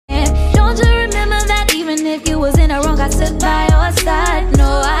I sit by your side.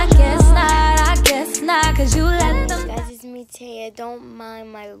 No, I guess not, cause you let them. Guys, it's me, Taya. Don't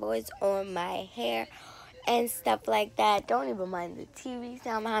mind my voice or my hair and stuff like that. Don't even mind the TV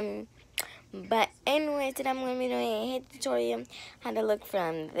sound behind me. But anyway, today I'm going to be doing a hair tutorial. How to look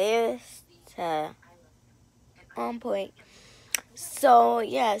from this to on point. So,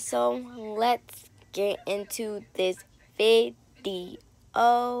 yeah. So, let's get into this video.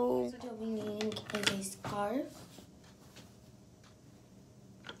 So what we need is a scarf,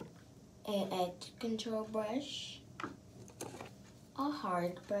 an edge control brush, a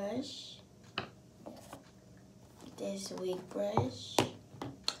hard brush, this wig brush,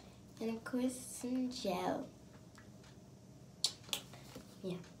 and of course some gel.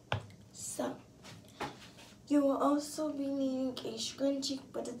 Yeah. So you will also be needing a scrunchie,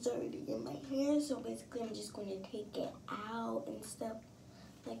 but it's already in my hair, so basically I'm just going to take it out and stuff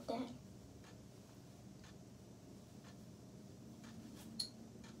like that.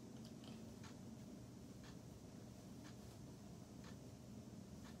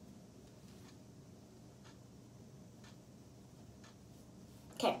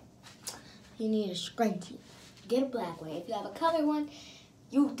 Okay, you need a scrunchie. Get a black one. If you have a colored one,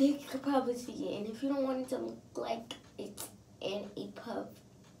 you could probably see it. And if you don't want it to look like it's in a puff,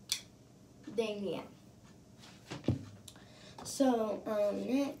 then yeah. So,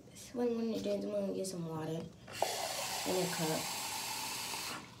 next, what I'm going to do is I'm going to get some water in a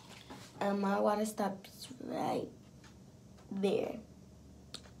cup. My water stops right there.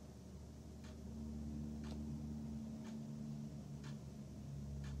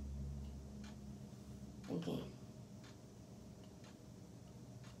 Okay.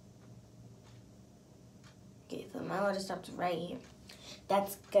 Okay, so my water stops right here.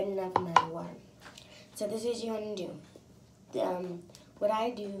 That's good enough amount of water. So this is what you want to do. What I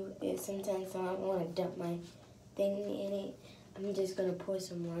do is sometimes when I want to dump my thing in it, I'm just going to pour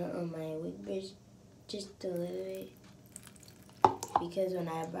some water on my wig brush, just a little bit. Because when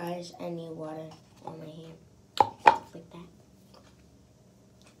I brush, I need water on my hair. Stuff like that.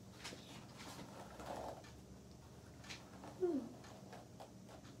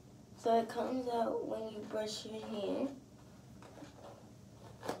 So it comes out when you brush your hair.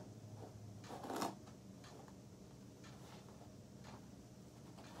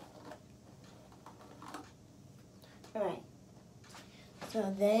 Alright.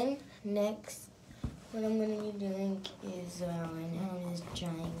 So then, next, what I'm going to be doing is, right now I'm just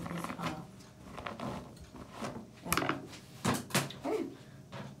drying this off.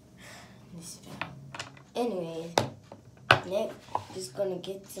 Anyways, next, just going to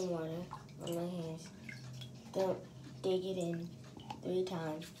get some water on my hands. Don't dig it in 3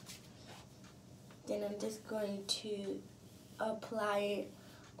 times. Then I'm just going to apply it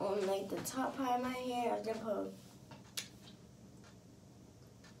on like the top part of my hair of the pose.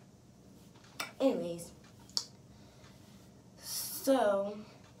 Anyways, so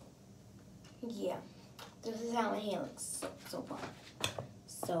yeah, this is how my hair looks so far.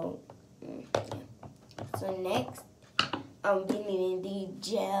 So yeah. So next, I'm getting the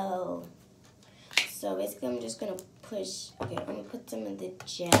gel. So basically, I'm just gonna push. Okay, I'm gonna put some of the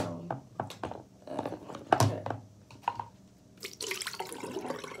gel.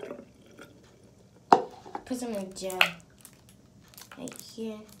 Put some of the gel right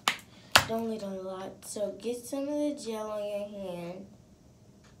here. Don't need a lot. So get some of the gel on your hand.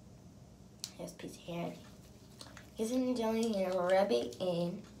 Here's a piece of hair. Get some of the gel on your hand. Rub it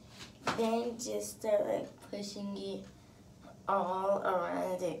in. Then just start like pushing it all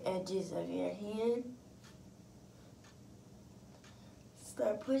around the edges of your hand.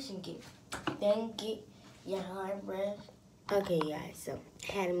 Start pushing it. Then get your hard brush. Okay, guys, so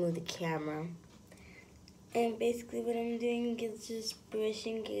I had to move the camera. And basically what I'm doing is just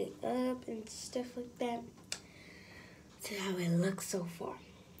brushing it up and stuff like that. This is how it looks so far.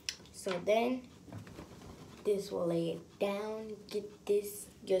 So then, this will lay it down. Get this,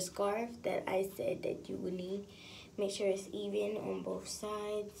 your scarf that I said that you would need. Make sure it's even on both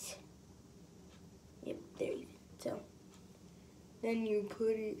sides. Yep, they're even. So, then you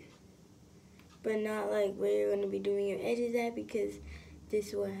put it, but not like where you're going to be doing your edges at, because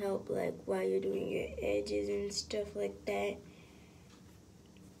this will help like while you're doing your edges and stuff like that.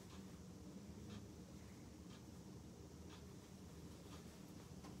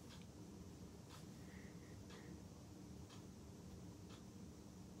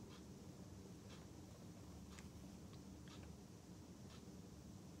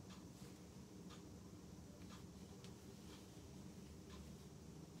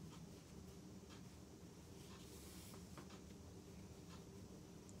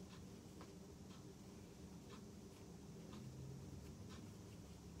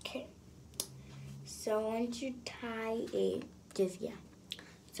 So once you tie it,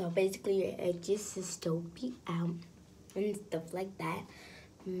 so basically your edges just still be out and stuff like that.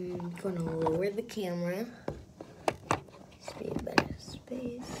 I'm gonna lower the camera. Space, better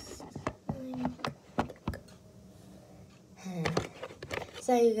space.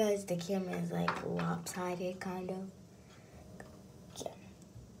 Sorry you guys, the camera is like lopsided kind of. Yeah.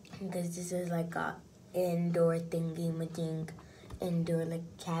 Because this is like a indoor thingy-majing, indoor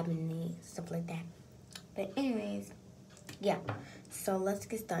like cabinet, stuff like that. But anyways, yeah. So let's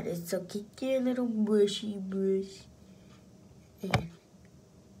get started. So get your little brushy brush. Yeah.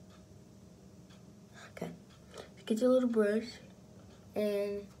 Okay. Get your little brush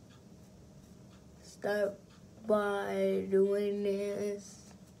and start by doing this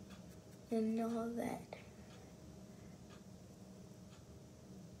and all that.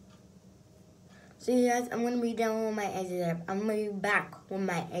 So you guys, I'm gonna be done with my edges. I'm gonna be back when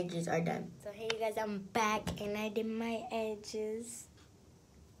my edges are done. So hey you guys, I'm back and I did my edges.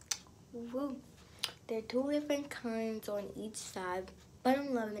 Woo. They're two different kinds on each side, but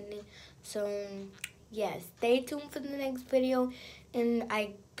I'm loving it. So yeah, stay tuned for the next video, and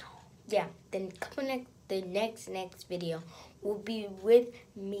the next video will be with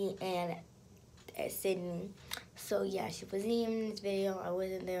me and Sydney. So yeah, she wasn't even in this video. I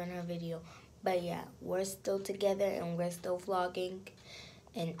wasn't there in her video. But yeah, we're still together and we're still vlogging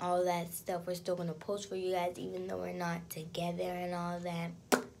and all that stuff. We're still gonna post for you guys even though we're not together and all that.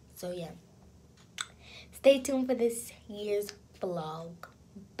 So yeah, stay tuned for this year's vlog.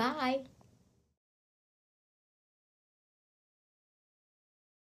 Bye.